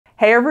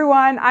Hey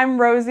everyone, I'm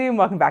Rosie and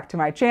welcome back to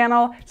my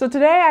channel. So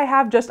today I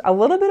have just a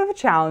little bit of a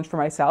challenge for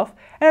myself,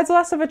 and it's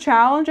less of a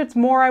challenge, it's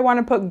more I want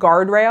to put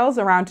guardrails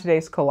around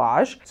today's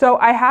collage. So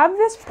I have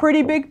this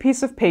pretty big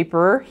piece of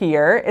paper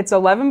here. It's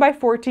 11 by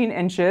 14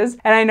 inches,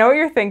 and I know what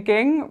you're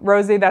thinking,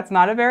 Rosie, that's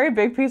not a very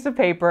big piece of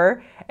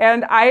paper,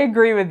 and I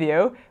agree with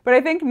you, but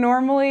I think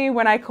normally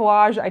when I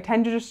collage, I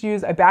tend to just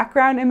use a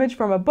background image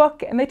from a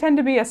book, and they tend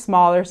to be a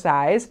smaller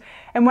size.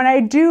 And when I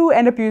do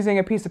end up using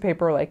a piece of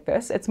paper like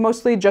this, it's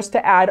mostly just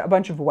to add a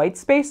bunch of white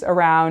space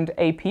around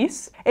a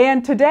piece.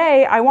 And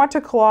today I want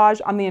to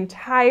collage on the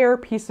entire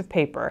piece of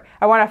paper.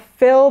 I want to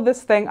fill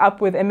this thing up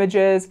with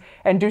images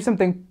and do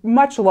something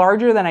much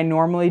larger than I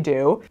normally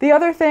do. The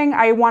other thing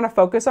I want to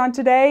focus on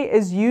today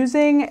is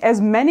using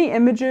as many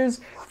images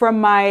from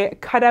my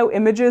cutout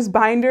images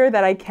binder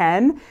that I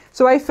can.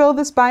 So I fill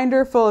this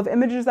binder full of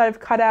images that I've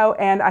cut out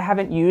and I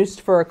haven't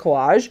used for a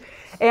collage.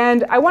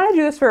 And I want to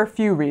do this for a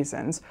few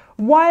reasons.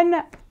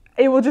 One,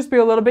 it will just be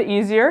a little bit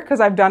easier because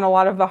I've done a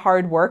lot of the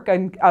hard work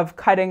of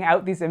cutting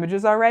out these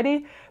images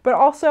already. But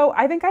also,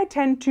 I think I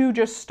tend to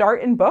just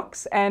start in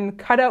books and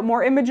cut out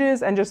more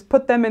images and just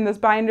put them in this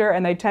binder,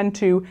 and they tend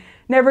to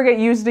never get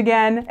used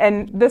again.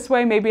 And this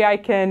way, maybe I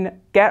can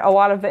get a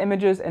lot of the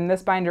images in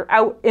this binder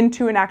out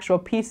into an actual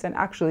piece and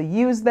actually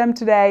use them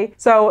today.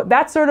 So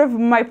that's sort of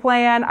my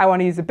plan. I want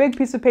to use a big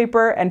piece of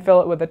paper and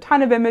fill it with a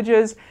ton of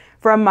images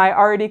from my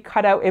already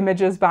cut out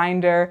images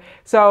binder.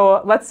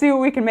 So let's see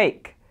what we can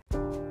make.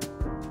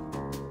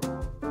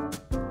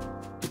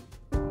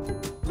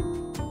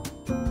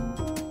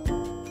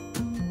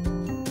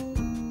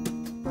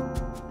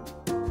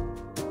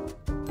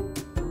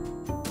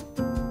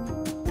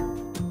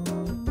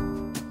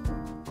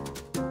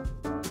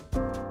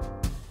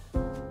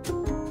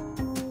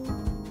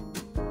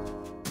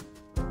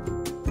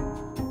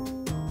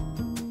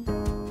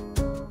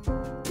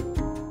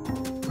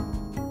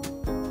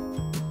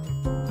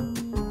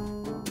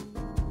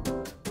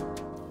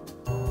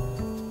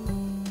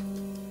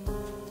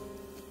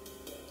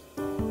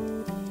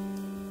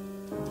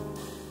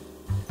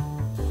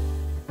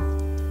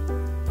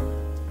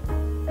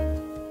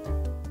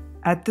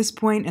 At this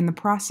point in the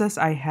process,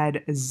 I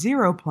had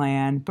zero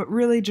plan, but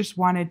really just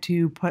wanted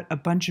to put a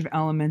bunch of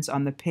elements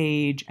on the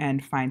page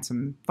and find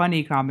some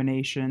funny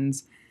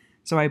combinations.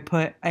 So I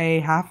put a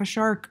half a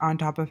shark on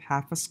top of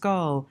half a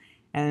skull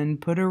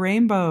and put a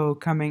rainbow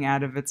coming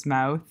out of its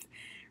mouth.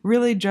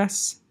 Really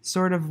just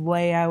sort of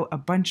lay out a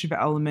bunch of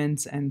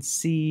elements and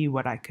see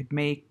what I could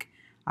make.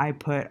 I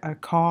put a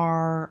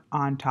car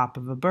on top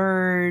of a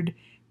bird,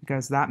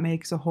 because that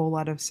makes a whole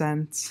lot of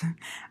sense.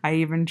 I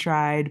even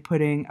tried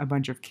putting a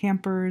bunch of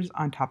campers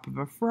on top of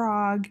a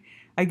frog.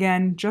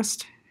 Again,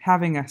 just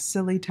having a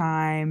silly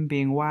time,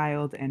 being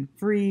wild and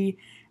free,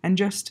 and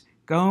just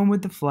going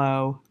with the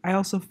flow. I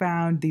also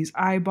found these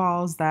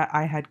eyeballs that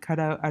I had cut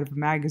out of a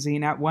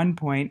magazine at one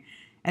point,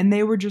 and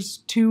they were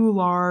just too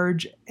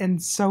large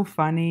and so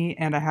funny,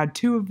 and I had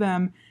two of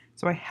them,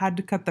 so I had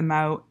to cut them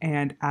out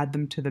and add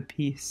them to the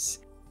piece.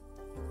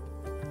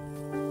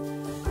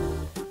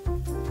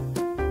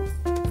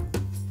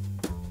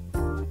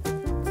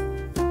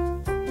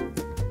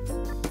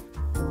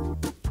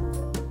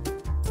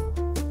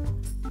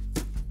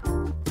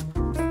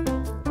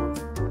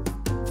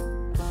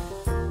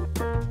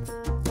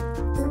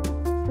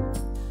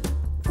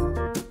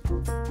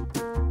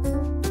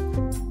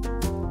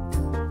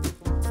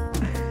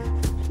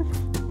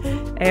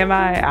 Am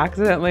I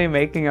accidentally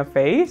making a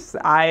face?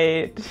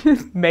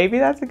 Maybe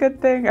that's a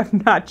good thing.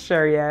 I'm not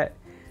sure yet.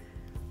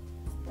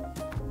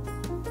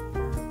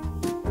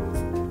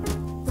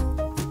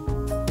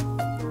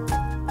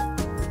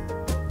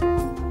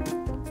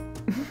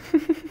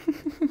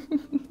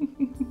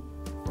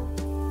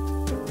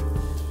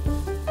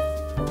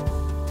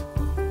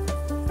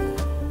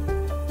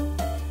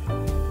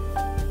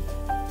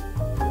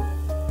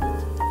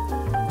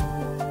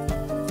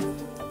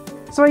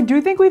 So I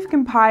do think we've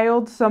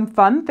compiled some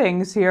fun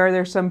things here.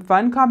 There's some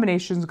fun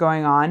combinations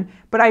going on,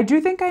 but I do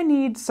think I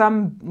need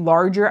some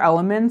larger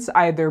elements,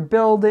 either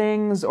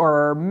buildings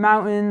or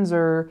mountains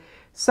or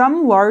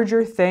some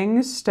larger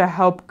things to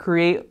help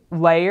create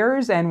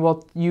layers, and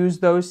we'll use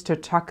those to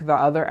tuck the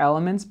other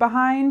elements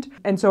behind.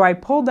 And so I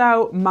pulled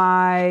out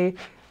my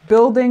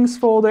buildings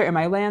folder and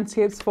my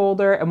landscapes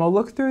folder, and we'll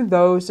look through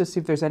those to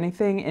see if there's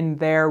anything in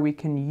there we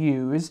can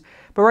use.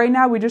 But right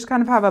now we just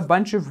kind of have a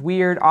bunch of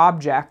weird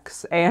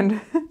objects, and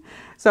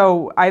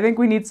so I think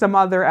we need some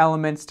other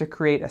elements to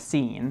create a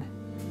scene.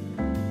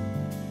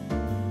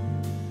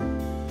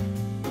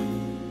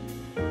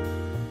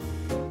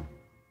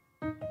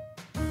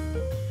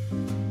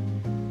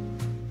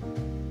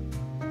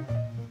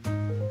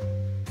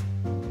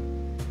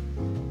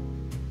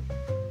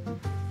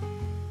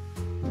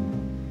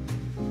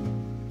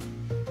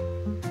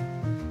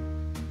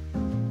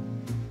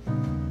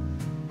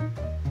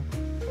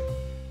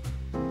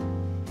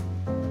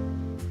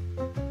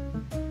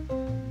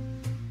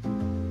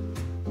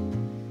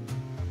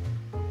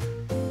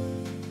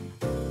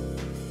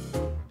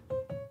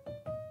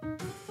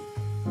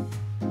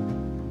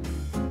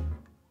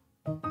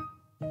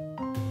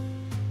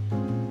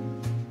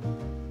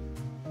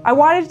 I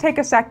wanted to take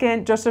a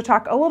second just to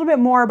talk a little bit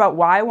more about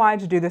why I wanted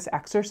to do this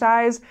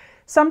exercise.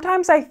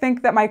 Sometimes I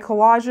think that my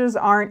collages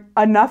aren't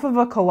enough of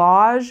a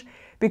collage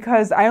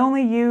because I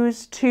only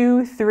use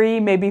 2, 3,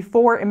 maybe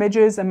 4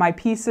 images in my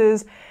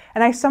pieces,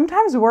 and I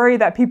sometimes worry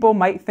that people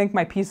might think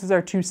my pieces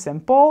are too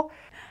simple.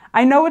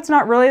 I know it's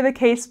not really the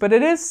case, but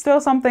it is still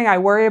something I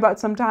worry about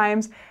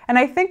sometimes, and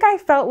I think I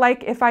felt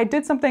like if I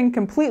did something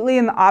completely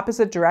in the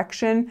opposite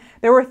direction,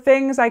 there were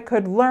things I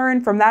could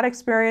learn from that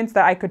experience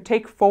that I could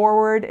take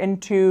forward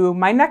into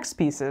my next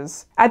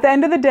pieces. At the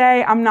end of the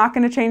day, I'm not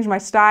going to change my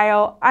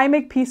style. I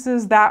make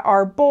pieces that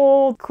are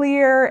bold,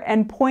 clear,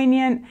 and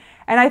poignant,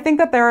 and I think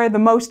that they're the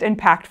most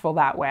impactful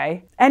that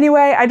way.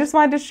 Anyway, I just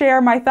wanted to share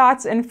my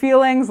thoughts and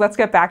feelings. Let's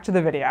get back to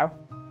the video.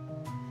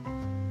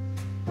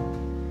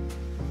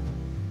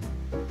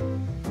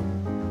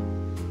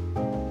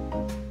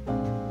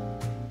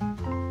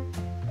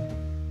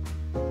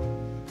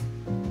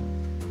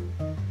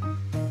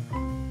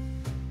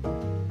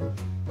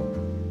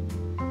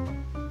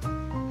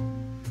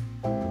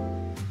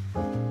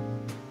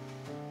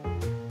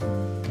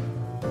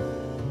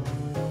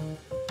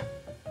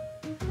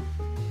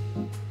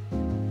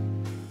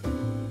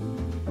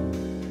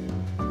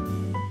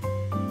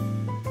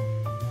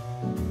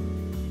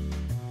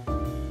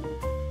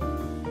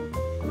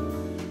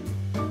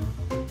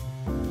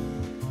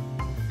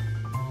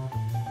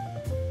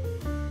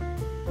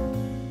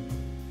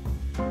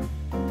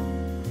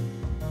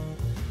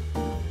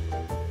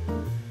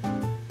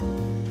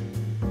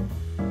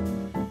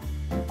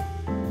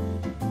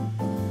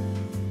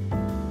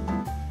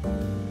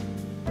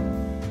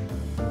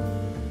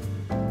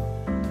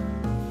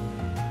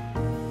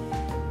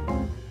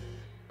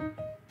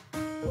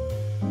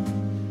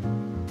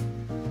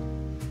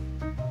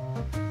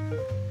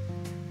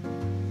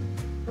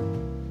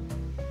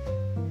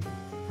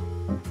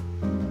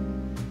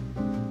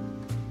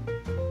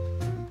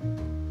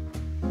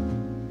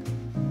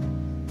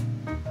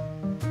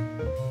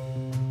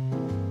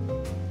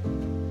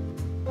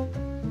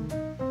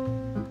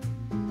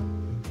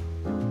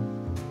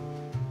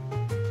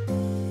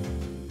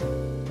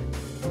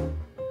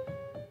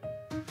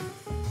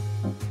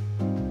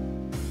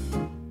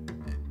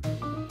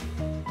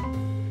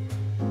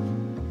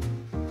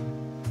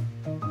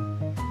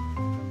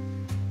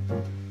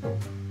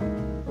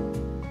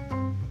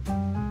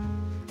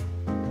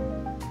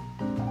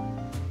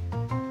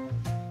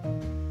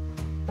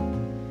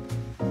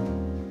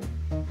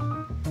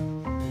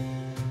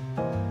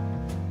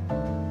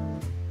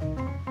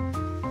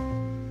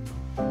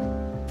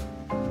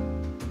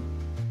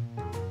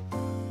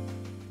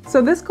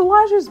 So this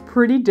collage is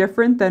pretty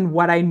different than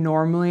what I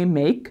normally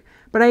make,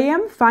 but I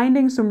am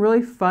finding some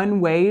really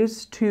fun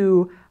ways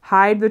to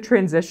hide the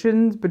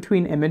transitions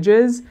between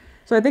images.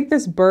 So I think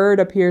this bird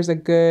up here is a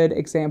good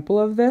example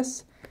of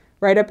this.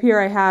 Right up here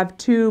I have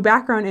 2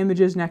 background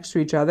images next to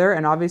each other,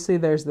 and obviously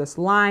there's this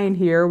line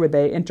here where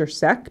they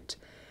intersect.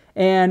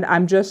 And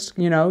I'm just,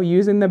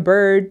 using the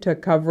bird to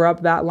cover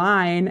up that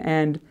line,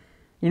 and,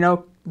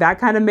 that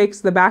kind of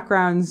makes the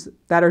backgrounds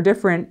that are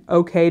different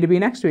okay to be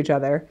next to each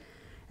other.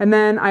 And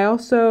then I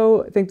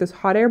also think this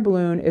hot air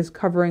balloon is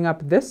covering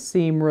up this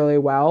seam really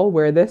well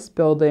where this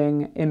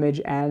building image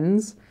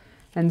ends.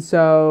 And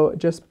so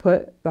just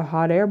put the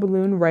hot air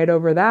balloon right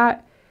over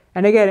that.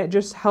 And again, it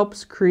just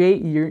helps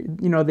create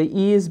the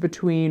ease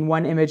between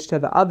one image to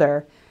the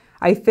other.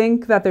 I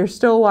think that there's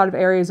still a lot of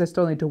areas I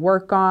still need to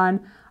work on.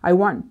 I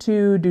want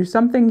to do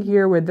something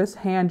here where this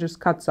hand just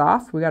cuts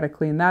off. We got to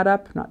clean that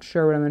up. Not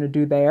sure what I'm going to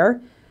do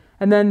there.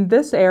 And then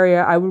this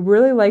area, I would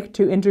really like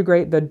to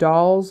integrate the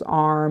doll's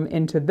arm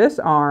into this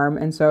arm.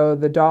 And so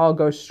the doll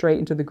goes straight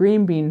into the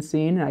green bean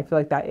scene. And I feel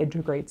like that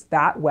integrates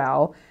that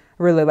well.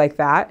 I really like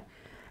that.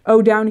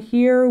 Oh, down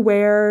here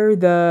where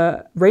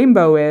the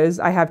rainbow is,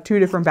 I have 2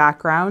 different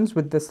backgrounds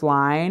with this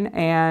line.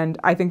 And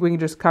I think we can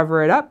just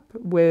cover it up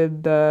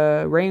with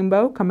the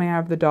rainbow coming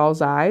out of the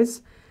doll's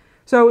eyes.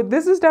 So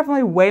this is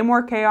definitely way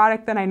more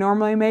chaotic than I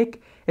normally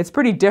make. It's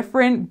pretty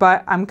different,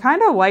 but I'm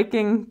kind of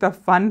liking the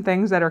fun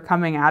things that are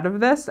coming out of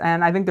this,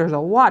 and I think there's a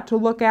lot to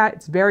look at.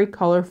 It's very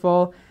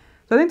colorful.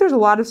 So I think there's a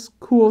lot of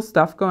cool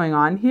stuff going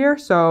on here,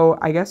 so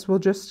I guess we'll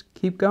just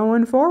keep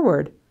going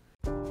forward.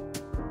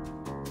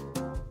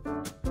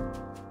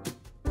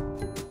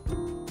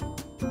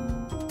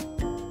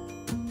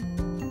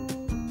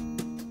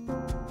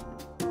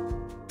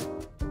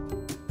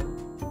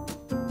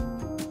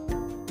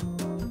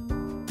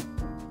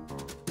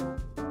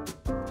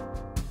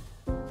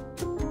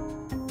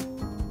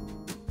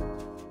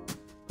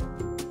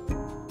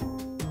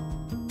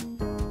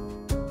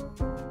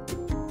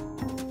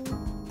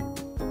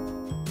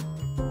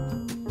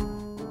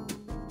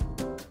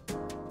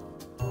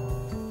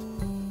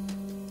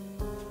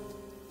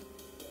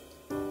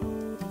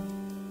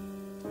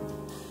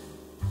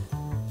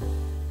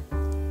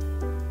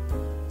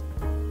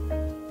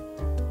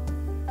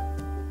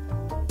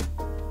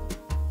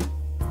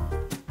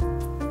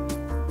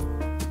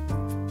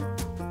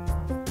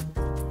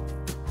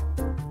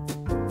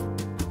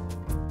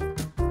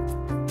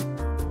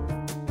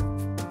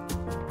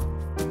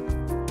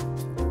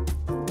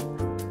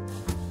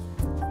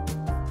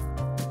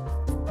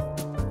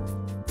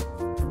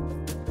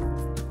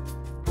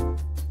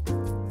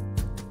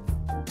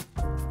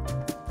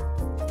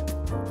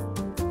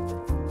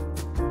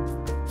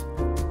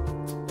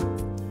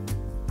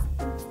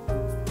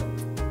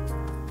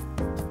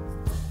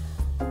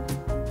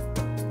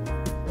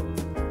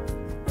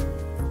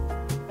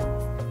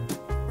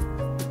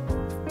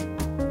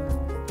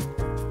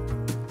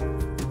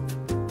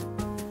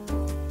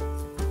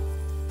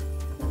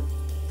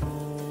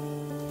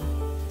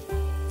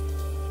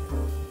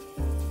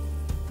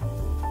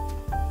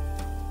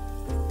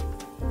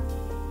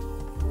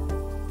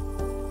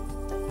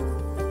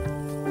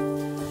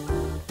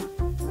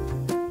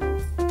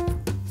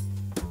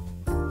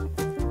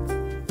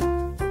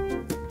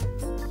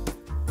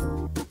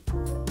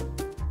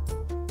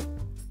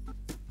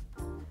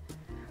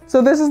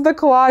 So this is the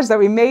collage that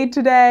we made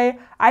today.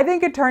 I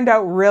think it turned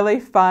out really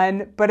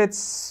fun, but it's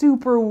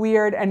super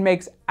weird and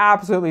makes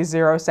absolutely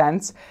zero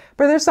sense.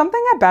 But there's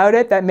something about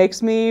it that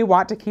makes me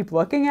want to keep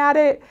looking at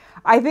it.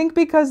 I think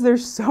because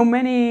there's so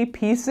many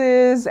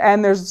pieces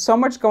and there's so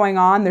much going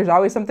on, there's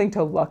always something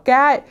to look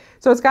at.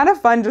 So it's kind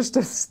of fun just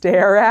to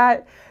stare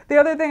at. The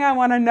other thing I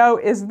want to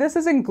note is this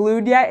isn't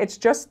glued yet, it's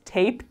just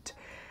taped.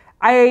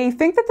 I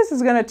think that this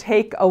is going to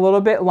take a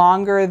little bit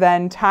longer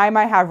than time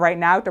I have right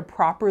now to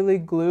properly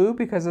glue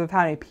because of how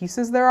many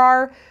pieces there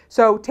are.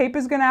 So tape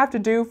is going to have to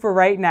do for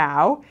right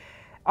now.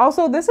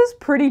 Also, this is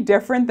pretty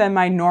different than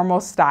my normal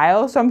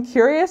style, so I'm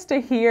curious to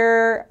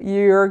hear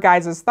your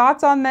guys'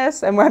 thoughts on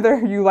this and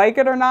whether you like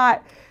it or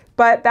not.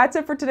 But that's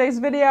it for today's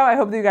video. I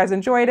hope that you guys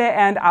enjoyed it,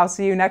 and I'll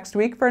see you next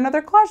week for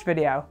another collage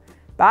video.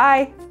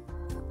 Bye!